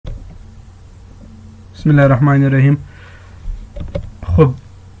بسم الله الرحمن الرحیم. خب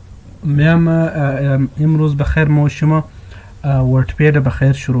میام امروز بخیر ما و شما وردپد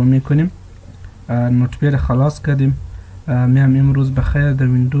بخیر شروع میکنیم. نوتپد خلاص کردیم. میام امروز بخیر در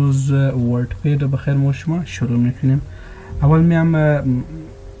ویندوز وردپد بخیر ما و شما شروع میکنیم. اول میام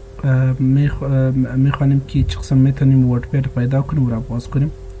میخوانیم که چه قسم میتونیم وردپد پیدا کنیم و را باز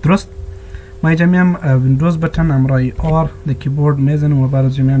کنیم. درست؟ ما اینجا میام ویندوز بتن امرای آر در کیبورد میزنیم و بعد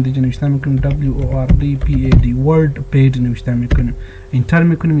از میام دیگه نوشته میکنیم WORDPAD وردپد نوشته میکنیم، انتر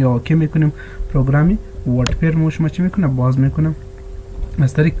میکنیم یا اوکی میکنیم. پروگرامی وردپد ما شما چی میکنه؟ باز میکنم.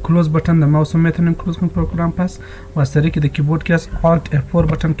 از طریق کلوز بتن در ماوس میتونیم کلوز کنیم پروگرام پس، و از طریق در کیبورد که از Alt F4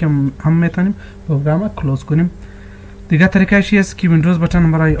 بتن که هم میتونیم پروگرام کلوز کنیم. دیگه طریقه چی است که ویندوز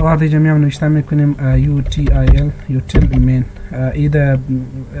بتن برای آر دیگه میام نوشته میکنیم UTIL util main. ایده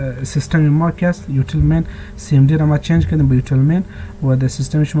سیستم ما که است util main CMD را ما چنج کردیم به util main و در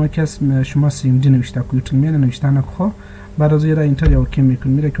سیستم شما که است شما CMD نوشته که util main نوشته نخو. بعد از را اینطور یا اوکی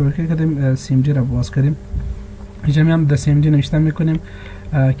میکنیم. میره که اوکی کردیم CMD را باز کردیم. اینجا میام در CMD نوشته میکنیم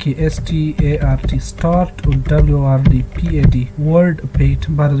که START و WORDPAD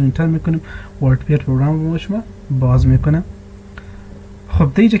وردپد. بعد از اینطور میکنیم وردپد پروگرام شما باز میکنه.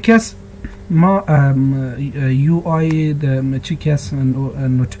 خب دیگه کس ما یو آی چی کس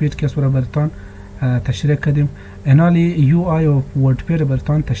نوتپد کس رو براتون تشریح کردیم. انالی یو آی و وردپد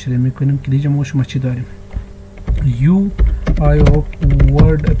براتون تشریح میکنیم که دیگه ما شما چی داریم. یو آی و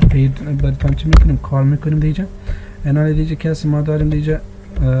وردپد براتون چی میکنیم؟ کار میکنیم. دیگه انالی دیگه کس ما داریم دیگه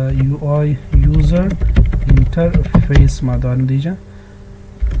یو آی یوزر اینترفیس ما داریم. دیگه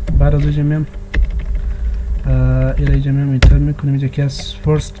بعد از دیگه میام ایره میام اینتر میکنیم. اینجا کس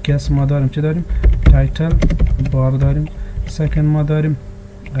فرست کس ما داریم چه داریم؟ تایتل بار داریم. سکند ما داریم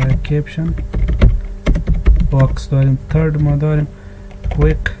کپشن باکس داریم. ترد ما داریم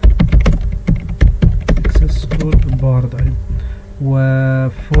کویک اکسس تول بار داریم. و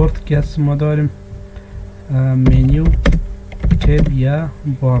فورت کس ما داریم منیو تب یا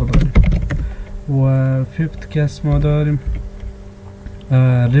بار داریم. و فیفت کس ما داریم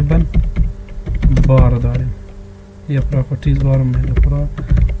ریبن بار داریم. یا پراپرتیز بار میگه.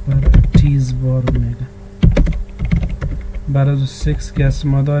 پراپرتیز بار میگه. بعد از 6 کس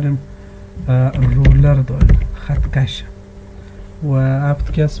ما داریم رولر داریم، خط کش. و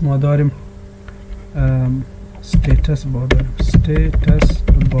 7 کس ما داریم استیتس بار داریم، استیتس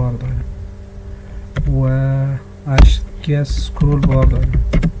بار داریم. و 8 کس سکرول بار داریم،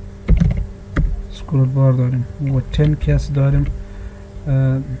 سکرول بار داریم. و 10 کس داریم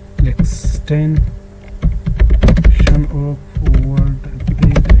extension of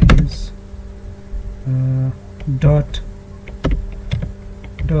wordpad is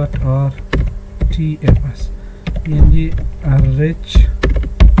 .rtfs یعنی rich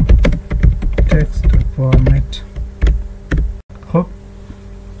text format. خب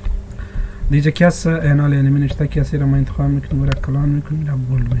دیگه کس انال یعنی نوشته کسی را ما انتخاب میکنیم و را کلان میکنیم و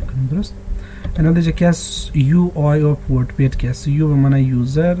بولد میکنیم. درست؟ انال دیگه کس یو آی آف وردپد کس یو به من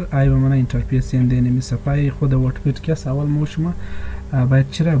یوزر، آی به من اینترفیس یعنی نمی صفحه خود وردپد کس. اول ما شما باید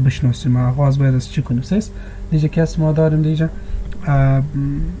چی را بشناسیم؟ آغاز باید از چی کنیم؟ سیست دیگه کس ما داریم دیگه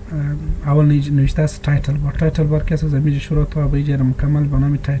اول نوشته است تایتل بار. تایتل بار کس از امیج شروع تا به ایجاد مکمل به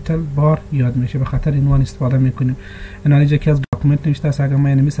نام تایتل بار یاد میشه، به خاطر عنوان استفاده میکنیم. اینا دیگه کس داکومنت نوشته است. اگر ما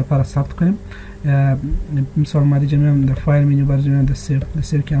اینمی صفحه را ثبت کنیم مثال ما دیگه میام در فایل منیو برای میام در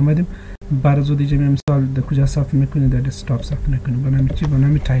سیو که آمدیم. بعد از دیگه میام مثال در کجا ثبت میکنیم؟ در دسکتاپ ثبت میکنیم به نام چی؟ به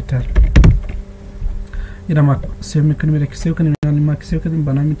نام تایتل. اینا ما سیو میکنیم. اینا که سیو کنیم یعنی ما که سیو کردیم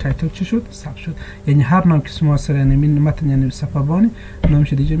به نام تایتل چی شد؟ ثبت شد. یعنی هر نام که شما سر یعنی متن یعنی صفحه بانی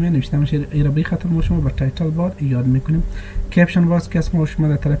نامش دیگه میاد نوشته میشه. اینا به خاطر ما شما با تایتل بار یاد میکنیم. کپشن باکس که اسم شما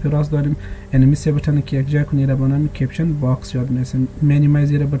در طرف راست داریم یعنی میسه بتن که یک جا کنی را به نام کپشن باکس یاد میشه.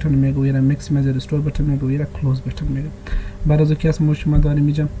 مینیمایز را بتن میگه و یا ماکسیمایز رستور بتن میگه و یا کلوز بتن میگه. بعد از که اسم شما داریم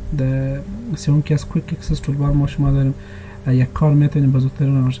اینجا در سوم که اس کویک اکسس تول بار ما شما داریم یک کار میتونیم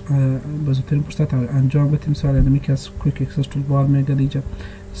بزودترین فرصت انجام بدیم. مثلا اینمی که از کویک اکسس تول بار میگه دیگه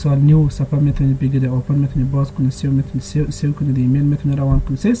مثلا نیو صفحه میتونید بگیرید، اوپن میتونید باز کنید، سیو میتونید سیو کنید، ایمیل میتونید روان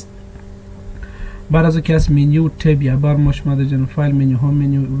کنید. بعد از که از منیو تب یا بار ما شما دیگه فایل منیو، هوم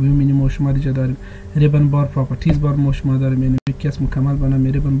منیو، ویو منیو ما شما دیگه داریم. ریبن بار، پراپرتیز بار ما شما داریم. یعنی که از مکمل به نام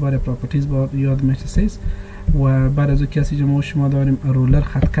ریبن بار یا پراپرتیز بار یاد میشه. و بعد از کسی که ما شما داریم رولر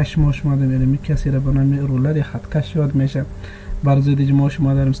خط کش ما شما داریم. یعنی کسی را به نام رولر یا خط کش یاد میشه. بعد از دیگه ما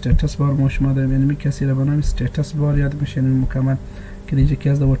شما داریم استیتس بار ما شما داریم. یعنی کسی را به نام استیتس بار یاد میشه. یعنی مکمل که اینجا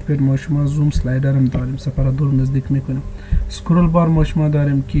که از واتپد ما شما زوم سلایدر هم داریم، سفر دور نزدیک میکنیم. سکرول بار ما شما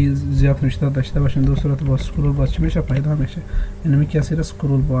داریم که زیاد نوشته داشته باشین دو صورت با سکرول بار چی میشه پیدا میشه، اینو کسی را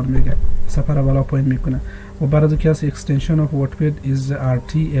سکرول بار میگه، سفر بالا پایین میکنه. و برای کسی اکستنشن اف واتپد از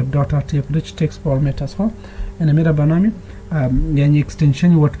rtf.rtf rich text format است. ها اینو میره به نام یعنی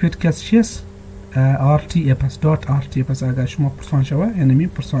اکستنشن واتپد کس چیست؟ rtf است .rtf است. اگر شما پرسان شوه اینمی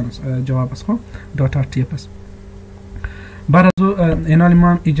پرسان است جواب است. .rtf است. برای اینا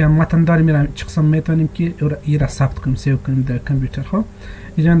ما اینجا متن داریم میرم چه قسم میتونیم که ایرا ثبت کنیم سیو کنیم در کامپیوتر. خب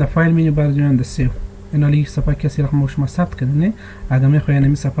اینجا در فایل مینیو برای در سیو اینا لیک صفحه کسی رقم شما ثبت کنید. نه اگر میخوای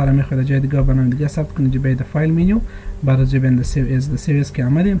اینمی صفحه را میخوای جای دیگه بنام دیگه ثبت کنید جای در فایل مینیو برای جای در سیو از که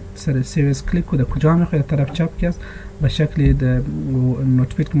آمدیم سر سیو از کلیک کنید کجا میخوای طرف چپ که به شکل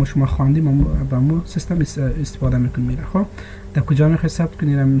نوتپد که ما شما خواندیم با مو سیستم استفاده میکنیم میره. خب در کجا میخوای ثبت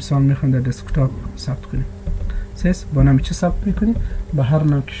کنید؟ مثال میخوام در دسکتاپ ثبت کنیم. سیس با نام چه ثبت میکنید؟ با هر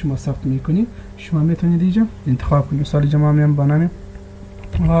نام که شما ثبت میکنید شما میتونید اینجا انتخاب کنید. مثال اینجا ما میام با نام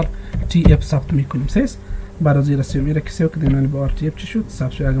RTF ثبت میکنیم. سیس برای زیر سیو میره که سیو کنید یعنی با RTF چی شد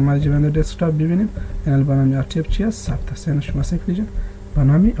ثبت شد. اگر ما اینجا در دسکتاپ ببینیم یعنی با نام RTF چی است ثبت است. یعنی شما سیو کنید با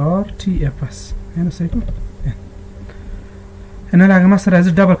نام RTF است. یعنی سیو کنید. اینا اگر ما سر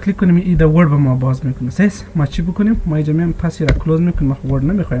از دبل کلیک کنیم این د ورد به ما باز میکنه. سیس ما چی بکنیم؟ ما اینجا میام پس را کلوز میکنیم. ما ورد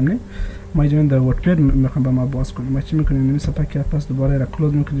نمیخوایم نه ما اینجا در واتپد میخوایم به ما باز کنیم. ما چی میکنیم؟ نمی صفحه که پس دوباره را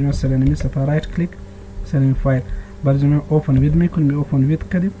کلوز میکنیم سر نمی صفحه رایت کلیک سر این فایل بعد ما اوپن وید میکنیم. اوپن وید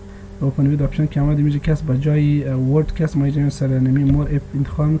کردیم اوپن وید اپشن که اومد میشه که با جای ورد که ما اینجا سر نمی مور اپ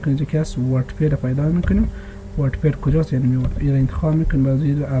انتخاب میکنیم که واتپد پیدا میکنیم. واتپد کجاست؟ یعنی میره انتخاب میکنیم بعد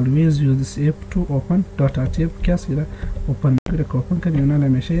always use this app to open .rtf که را اوپن میکنه که اوپن کنیم اونا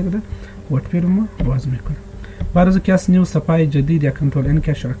نمیشه یه واتپد ما باز میکنه. برای کس نیو صفحه جدید یا کنترل ان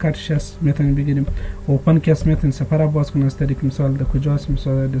که شارکتش هست میتونیم بگیریم. اوپن کس میتونیم صفحه را باز کنیم. از طریق مثال در کجاست؟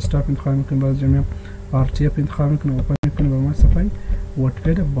 مثال دسکتاپ انتخاب میکنیم باز جمعیم RTF انتخاب میکنیم اوپن میکنیم با ما صفحه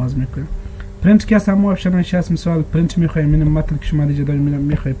واتپد باز میکنیم. پرینت کس هم آپشنش هست. مثال پرینت میخوایم من متن که شما دیگه داریم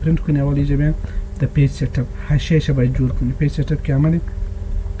میخوای پرینت کنی اول اینجا بیاین در پیج سیت اپ حاشیه باید جور کنی. پیج سیت اپ که آمدیم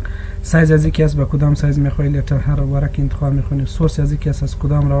سایز از یکی است با کدام سایز میخوای لتر هر ورق انتخاب میکنی. سورس از یکی است از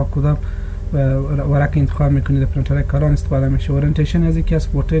کدام را کدام ورق انتخاب میکنید. پرینتر کاران استفاده میشه. اورینتیشن از یکی از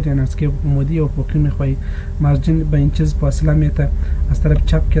پورتریت یعنی از که عمودی و افقی میخوای. مارجین به این چیز فاصله میته. از طرف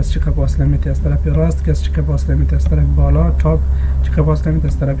چپ که از چقدر فاصله میته. از طرف راست که از چقدر فاصله میته. از طرف بالا تاپ چقدر فاصله میته.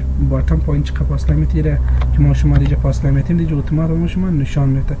 از طرف باتم پایین چقدر فاصله میته که ما شما دیگه فاصله میتیم دیگه اتومات ما شما نشان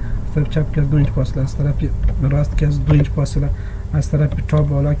میده. از طرف چپ که از 2 اینچ فاصله. از طرف راست که از 2 اینچ فاصله. از طرف تاپ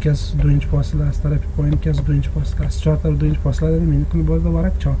بالا که از 2 اینچ فاصله. از طرف پایین که از 2 اینچ فاصله. از چهار طرف 2 اینچ فاصله داریم. این کنه باز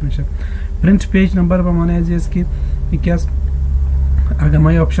ورق چاپ میشه. پرینت پیج نمبر به معنی از است که یکی از اگر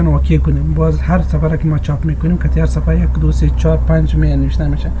ما یه آپشن اوکی کنیم باز هر صفحه که ما چاپ میکنیم که هر صفحه 1 2 3 4 5 می نوشته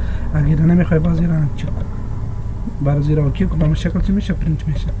میشه. اگر نمیخوای باز ایران چک برای زیر اوکی کنم به شکل چی میشه پرینت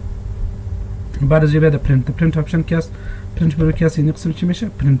میشه. بعد از بعد پرینت آپشن که است پرینت برای که است این قسم چی میشه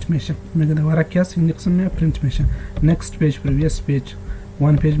پرینت میشه. میگه ورق که است این قسم پرینت میشه. next page previous page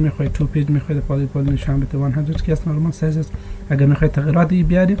 1 پیج میخوای 2 پیج میخوای پال نشان بده 100 که است نورمال سایز است. اگر میخوای تغییراتی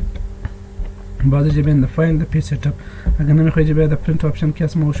بیاریم بعد از جبین فایل د پیج سیت اپ اگر نمیخوای جبین د پرینت آپشن که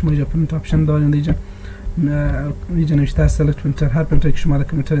اسمش شما اینجا پرینت آپشن دارین دیگه اینجا نوشته سلکت پرینتر هر پرینتر که شما در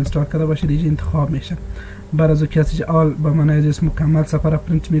کامپیوتر اینستال کرده باشید اینجا انتخاب میشه. بعد از کسی آل به معنی از مکمل صفحه را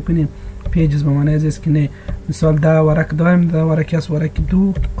پرینت میکنیم. پیجز به معنی از که نه مثال 10 ورق داریم 10 ورق است ورق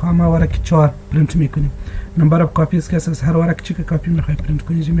 2 کاما ورق 4 پرینت میکنیم. نمبر اف کاپیز که از هر ورق چی که کاپی میخوای پرینت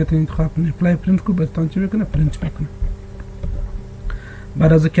کنی اینجا میتونید انتخاب کنید. اپلای پرینت کو بتون چی میکنه پرینت میکنه.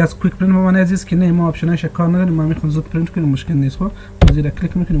 بعد از که از کویک پرینت به معنی از که نه ما آپشنش کار نداریم ما میخوایم زود پرینت کنیم مشکل نیست. خب زیر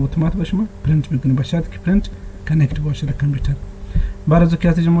کلیک میکنیم اتومات باشه ما پرینت میکنیم به شرطی که پرینت کانکت باشه در کامپیوتر. بعد از که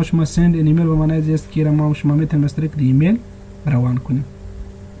از ما شما سند ایمیل به معنی از که ما شما میتونیم از طریق ایمیل روان کنیم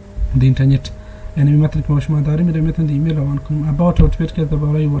د اینترنت یعنی مثلا که ما شما داریم میتونیم ایمیل روان کنیم. اباوت واتپد که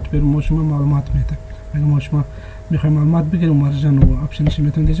درباره واتپد ما شما معلومات میده. اگه ما شما میخوایم معلومات بگیریم ورژن و آپشنش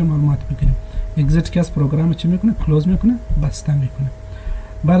میتونید اینجا معلومات بگیریم. اگزیت که از پروگرام چی میکنه کلوز میکنه بسته میکنه.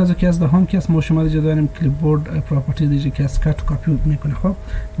 بعد از که از هوم که از ما شما دیگه داریم کلیپبورد پراپرتی دیگه که از کات کپی میکنه. خب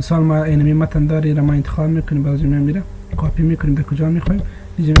مثلا ما اینمی متن داری را ما انتخاب میکنیم بعد میره کپی میکنیم به کجا میخوایم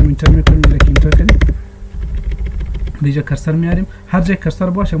دیگه اینتر میکنیم دیگه اینتر کنیم دیگه کرسر میاریم هر جای کرسر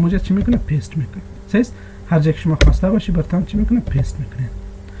باشه موجه چی میکنه پیست میکنه. سیس هر جای که شما خواسته باشی برتون چی میکنه پیست میکنه.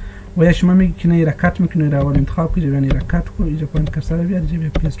 و یا شما میگی که نه را کات میکنی را اول انتخاب کنی یعنی را کات کو اینجا پوینت کرسر بیار اینجا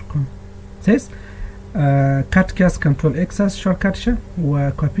پیست کن. سیس کات که از کنترل اکس است شارکتش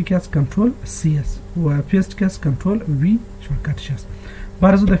و کپی که از کنترل سی است و پیست که از کنترل وی شارکتش است.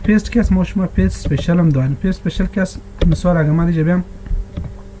 برای د پیست که از ما شما پیست اسپیشال هم داریم. پیست اسپیشال که از مثال اگر ما دیگه بیام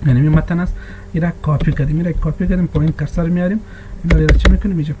یعنی متن است اینا کپی کردیم، اینا کپی کردیم پایین کرسر میاریم، اینا را چه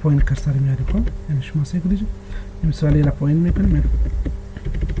میکنیم اینجا پایین کرسر میاریم. خب یعنی شما سعی کنید مثلا اینا پایین میکنیم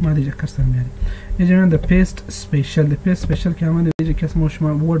ما اینجا کرسر میاریم. اینجا من پیست اسپیشال، پیست اسپیشال که همون اینجا که اسمش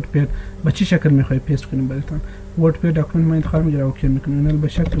شما ورد پد با چه شکل میخوای پیست کنیم براتون. ورد پد داکیومنت ما انتخاب میگیره اوکی میکنیم، اینا به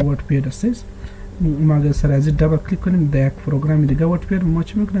شکل ورد پد است. ما اگر سر از دبل کلیک کنیم در یک پروگرام دیگه ورد پد ما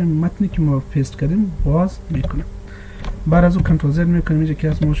چه میکنیم متنی که ما پیست کردیم باز میکنیم. بعد از اون کنترل زد میکنیم اینجا که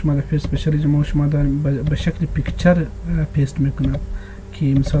اسم شما در پیست اسپیشال اینجا ما شما داریم به شکل پیکچر پیست میکنم که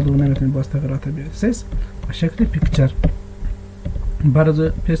مثال اون نمیتونید باز تغییرات بیارید. سیس به شکل پیکچر. بعد از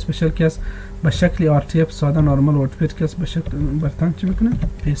پیست اسپیشال که است به شکل RTF ساده نورمال ورد پد که است به شکل برتن چی میکنه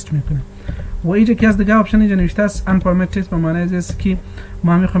پیست میکنه. و اینجا که از دیگه آپشن اینجا نوشته است ان پرمیت تست، به معنی است که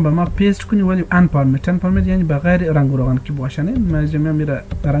ما میخوایم به ما پیست کنیم ولی ان پرمیت. ان پرمیت یعنی بغیر رنگ و روغن که باشه. نه ما اینجا میره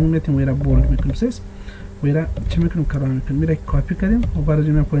رنگ میتیم میره بولد میکنیم. سیس ویرا چه میکنیم کار میکنیم میره کپی کردیم و بعد از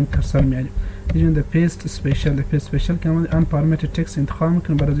این پایین کرسر میاریم اینجا در پیست اسپیشال. پیست اسپیشال که ما ان پرمیت تکست انتخاب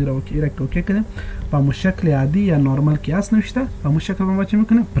میکنیم بعد از این اوکی کردیم با مشکل عادی یا نورمال که است نوشته با مشکل ما چه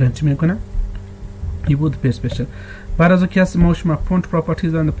میکنه پرینت میکنه. این بود پیست اسپیشال. بعد از که ما شما فونت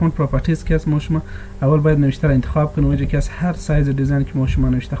پراپرتیز اند فونت پراپرتیز که ما شما اول باید نوشته را انتخاب کنیم اینجا که هر سایز دیزاین که ما شما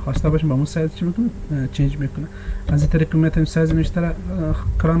نوشته خواسته باشیم با اون سایز چه میکنه چنج میکنه. از این طریق میتونیم سایز نوشته را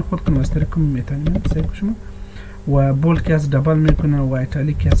کران خود کنیم، از طریق میتونیم سیو شما و بولد که دبل میکنه و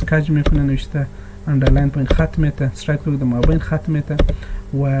ایتالیک که کج میکنه نوشته اندرلاین پوینت خط میته استرایک رو ما بین خط میته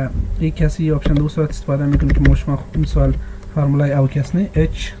و این کسی آپشن دو صورت استفاده میکنه که ما شما مثال فرمولای او کسنی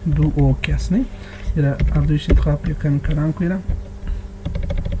H2O کسنی ایرا اردویش انتخاب یکم کران کنیم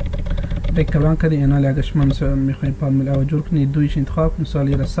یک کران کردی اینا اگه شما مثلا میخواین فرمولا او جور کنید دویش انتخاب مثال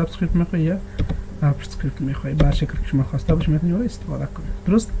ایرا سابسکریپت میخوای یا سابسکریپت میخوای با شکل که شما خواسته باشید میتونید استفاده کنید.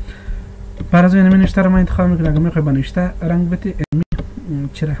 درست. بعد از این نوشته رو ما انتخاب میکنیم اگه میخوای با نوشته رنگ بده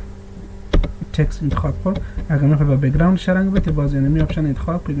چرا تکست انتخاب کن، اگه میخوای با بک‌گراند رنگ بده باز اینمی آپشن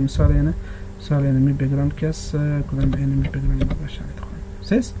انتخاب کنید مثال اینمی بک‌گراند که است کدام اینمی بک‌گراند باشه انتخاب.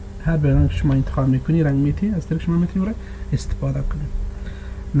 سیس هر بک‌گراند که شما انتخاب میکنی رنگ میتی از طریق شما میتونید استفاده کنید.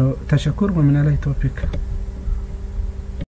 نو تشکر و من علی توفیق.